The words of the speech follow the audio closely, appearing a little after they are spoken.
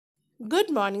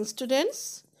Good morning,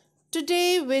 students.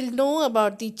 Today we'll know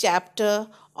about the chapter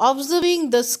Observing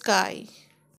the Sky.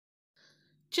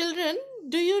 Children,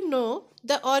 do you know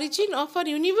the origin of our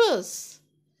universe?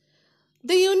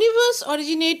 The universe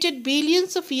originated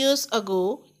billions of years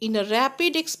ago in a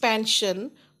rapid expansion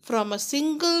from a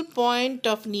single point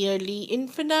of nearly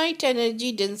infinite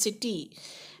energy density,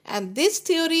 and this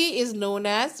theory is known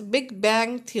as Big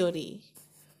Bang theory.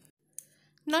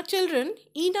 Now, children,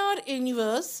 in our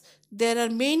universe, there are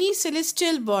many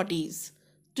celestial bodies.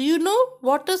 Do you know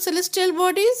what are celestial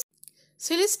bodies?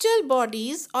 Celestial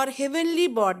bodies or heavenly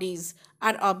bodies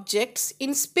are objects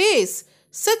in space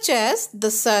such as the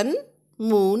sun,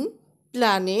 moon,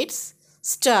 planets,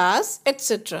 stars,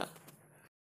 etc.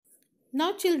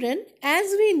 Now, children,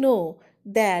 as we know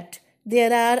that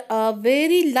there are a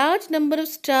very large number of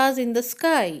stars in the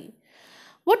sky.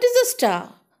 What is a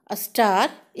star? A star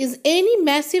is any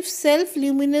massive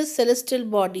self-luminous celestial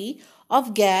body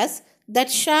of gas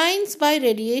that shines by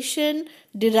radiation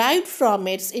derived from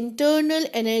its internal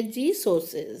energy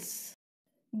sources.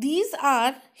 These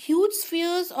are huge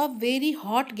spheres of very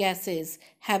hot gases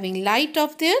having light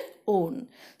of their own.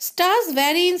 Stars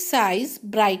vary in size,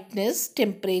 brightness,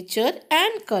 temperature,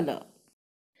 and color.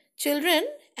 Children,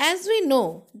 as we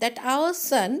know that our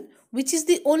sun, which is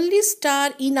the only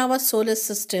star in our solar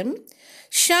system,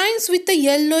 shines with a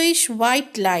yellowish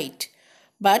white light.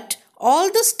 But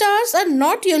all the stars are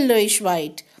not yellowish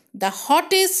white. The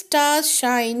hottest star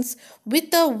shines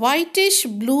with a whitish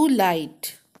blue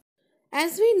light.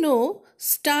 As we know,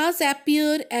 stars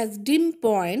appear as dim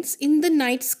points in the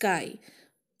night sky,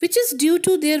 which is due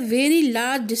to their very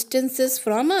large distances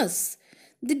from us.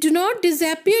 They do not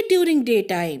disappear during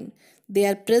daytime. They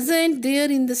are present there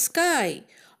in the sky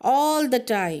all the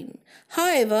time.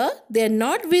 However, they are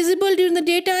not visible during the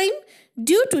daytime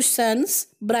due to sun's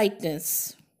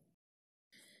brightness.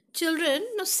 Children,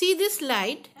 now see this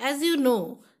light. As you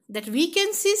know that we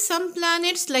can see some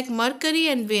planets like Mercury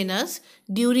and Venus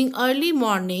during early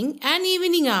morning and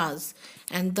evening hours,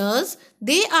 and thus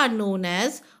they are known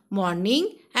as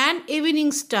morning and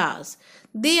evening stars.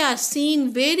 They are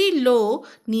seen very low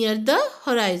near the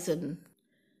horizon.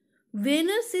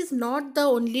 Venus is not the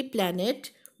only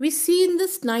planet we see in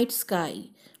this night sky.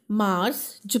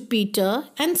 Mars, Jupiter,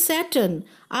 and Saturn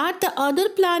are the other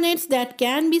planets that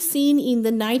can be seen in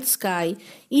the night sky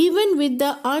even with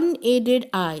the unaided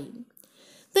eye.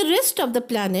 The rest of the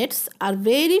planets are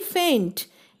very faint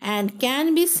and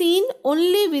can be seen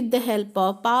only with the help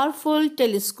of powerful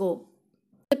telescope.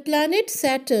 The planet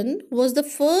Saturn was the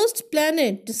first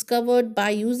planet discovered by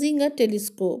using a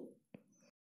telescope.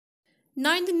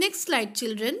 Now in the next slide,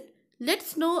 children,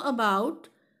 let's know about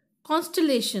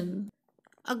constellation.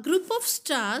 A group of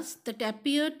stars that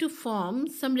appear to form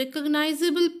some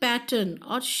recognizable pattern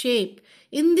or shape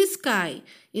in the sky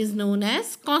is known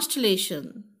as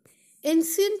constellation.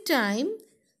 Ancient time,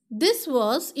 this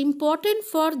was important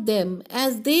for them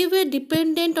as they were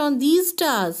dependent on these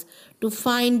stars to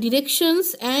find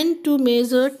directions and to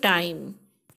measure time.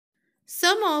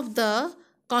 Some of the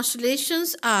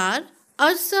constellations are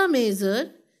Ursa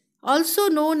Major, also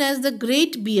known as the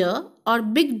Great Bear or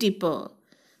Big Dipper.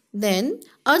 Then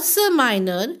Ursa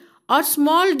Minor or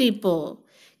Small Dipper,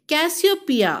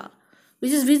 Cassiopeia,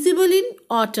 which is visible in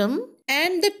autumn,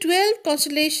 and the 12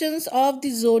 constellations of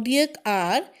the zodiac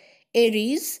are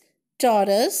Aries,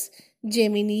 Taurus,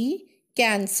 Gemini,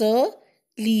 Cancer,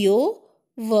 Leo,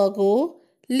 Virgo,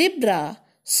 Libra,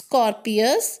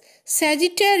 Scorpius,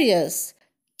 Sagittarius,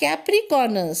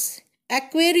 Capricornus,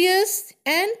 Aquarius,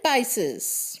 and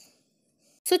Pisces.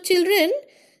 So children,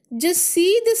 just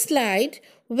see the slide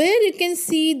where you can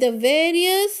see the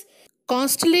various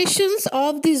constellations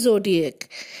of the zodiac,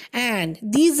 and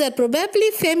these are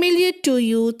probably familiar to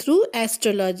you through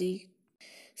astrology.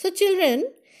 So children,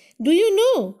 do you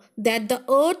know that the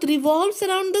earth revolves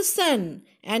around the sun,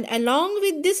 and along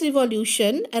with this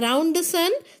revolution around the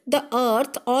sun, the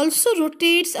earth also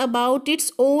rotates about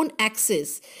its own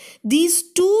axis. These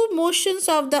two motions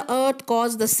of the earth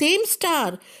cause the same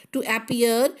star to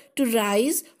appear to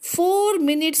rise 4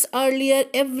 minutes earlier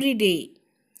every day.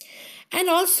 And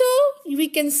also we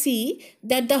can see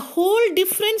that the whole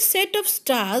different set of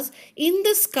stars in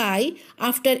the sky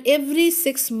after every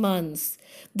 6 months.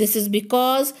 This is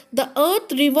because the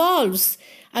earth revolves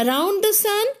around the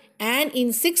sun and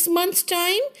in 6 months'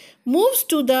 time moves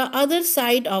to the other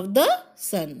side of the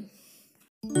sun.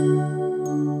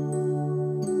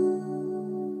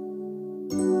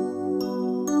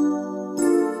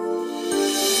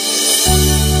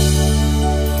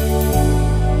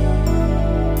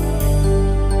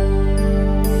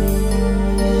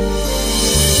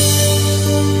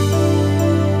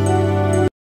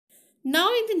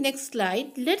 next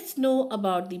slide, let's know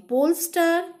about the pole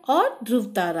star or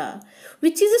Dhruv Tara,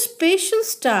 which is a special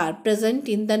star present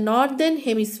in the northern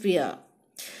hemisphere.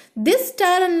 This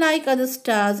star, unlike other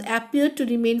stars, appears to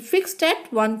remain fixed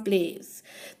at one place.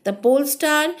 The pole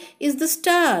star is the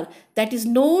star that is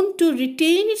known to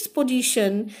retain its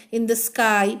position in the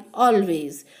sky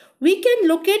always. We can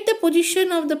locate the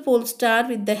position of the pole star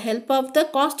with the help of the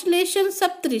constellation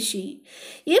Saptarishi.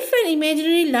 If an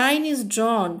imaginary line is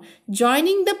drawn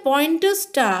joining the pointer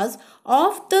stars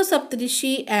of the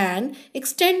Saptarishi and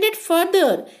extended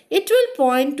further, it will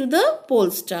point to the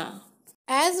pole star.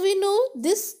 As we know,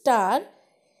 this star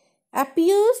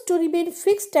appears to remain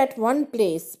fixed at one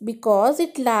place because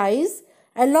it lies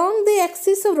along the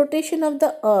axis of rotation of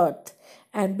the earth,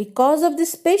 and because of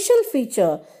this special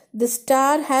feature, the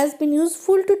star has been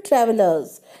useful to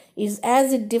travelers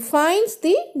as it defines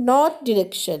the north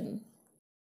direction.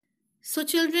 So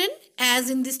children, as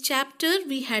in this chapter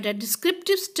we had a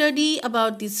descriptive study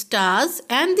about the stars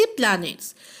and the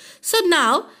planets. So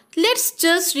now let's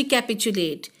just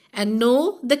recapitulate and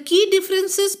know the key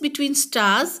differences between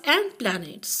stars and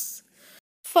planets.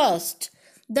 First,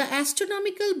 the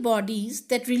astronomical bodies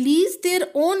that release their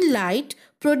own light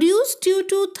produced due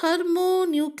to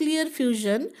thermonuclear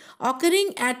fusion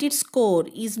occurring at its core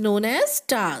is known as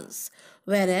stars,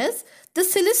 whereas the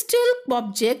celestial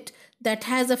object that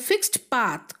has a fixed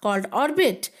path called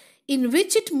orbit in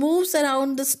which it moves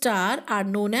around the star are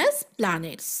known as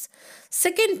planets.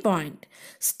 Second point,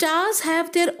 stars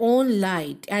have their own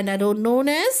light and are known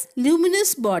as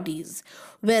luminous bodies,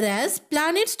 whereas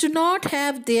planets do not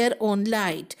have their own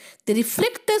light. They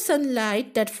reflect the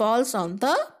sunlight that falls on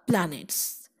the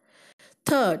planets.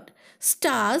 Third,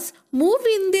 stars move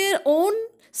in their own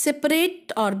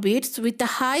separate orbits with a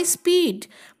high speed,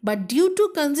 but due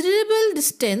to considerable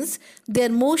distance, their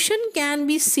motion can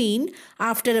be seen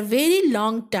after a very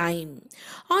long time.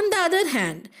 On the other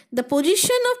hand, the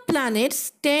position of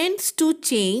planets tends to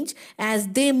change as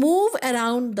they move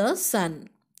around the sun.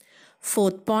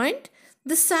 Fourth point,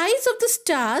 the size of the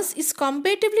stars is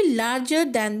comparatively larger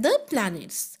than the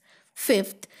planets.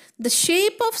 Fifth, the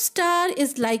shape of star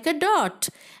is like a dot,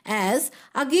 as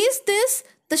against this,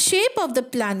 the shape of the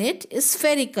planet is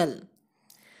spherical.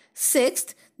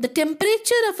 Sixth, the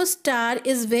temperature of a star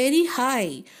is very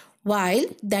high, while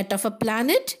that of a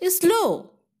planet is low.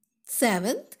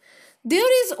 Seventh,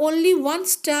 there is only one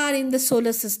star in the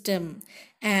solar system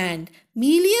and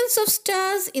millions of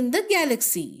stars in the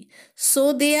galaxy,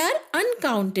 so they are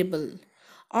uncountable.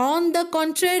 On the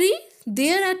contrary,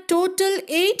 there are total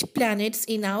 8 planets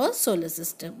in our solar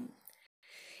system.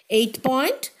 8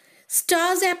 point,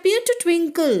 stars appear to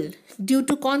twinkle due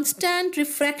to constant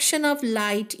refraction of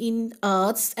light in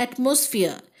Earth's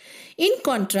atmosphere. In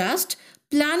contrast,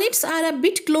 planets are a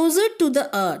bit closer to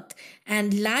the Earth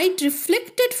and light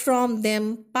reflected from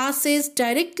them passes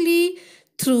directly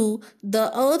through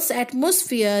the Earth's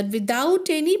atmosphere without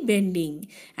any bending,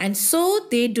 and so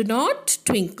they do not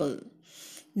twinkle.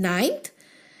 Ninth,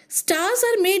 stars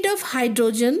are made of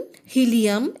hydrogen,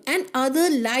 helium, and other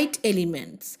light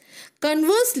elements.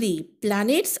 Conversely,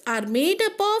 planets are made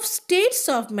up of states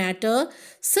of matter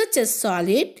such as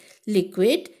solid,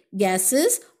 liquid,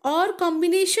 gases, or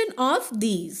combination of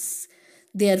these.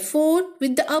 Therefore,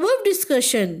 with the above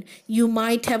discussion, you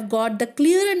might have got the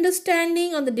clear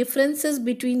understanding on the differences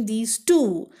between these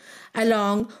two,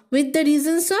 along with the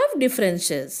reasons of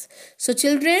differences. So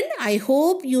children, I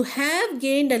hope you have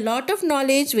gained a lot of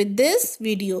knowledge with this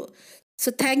video.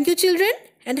 So thank you children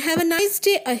and have a nice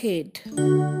day ahead.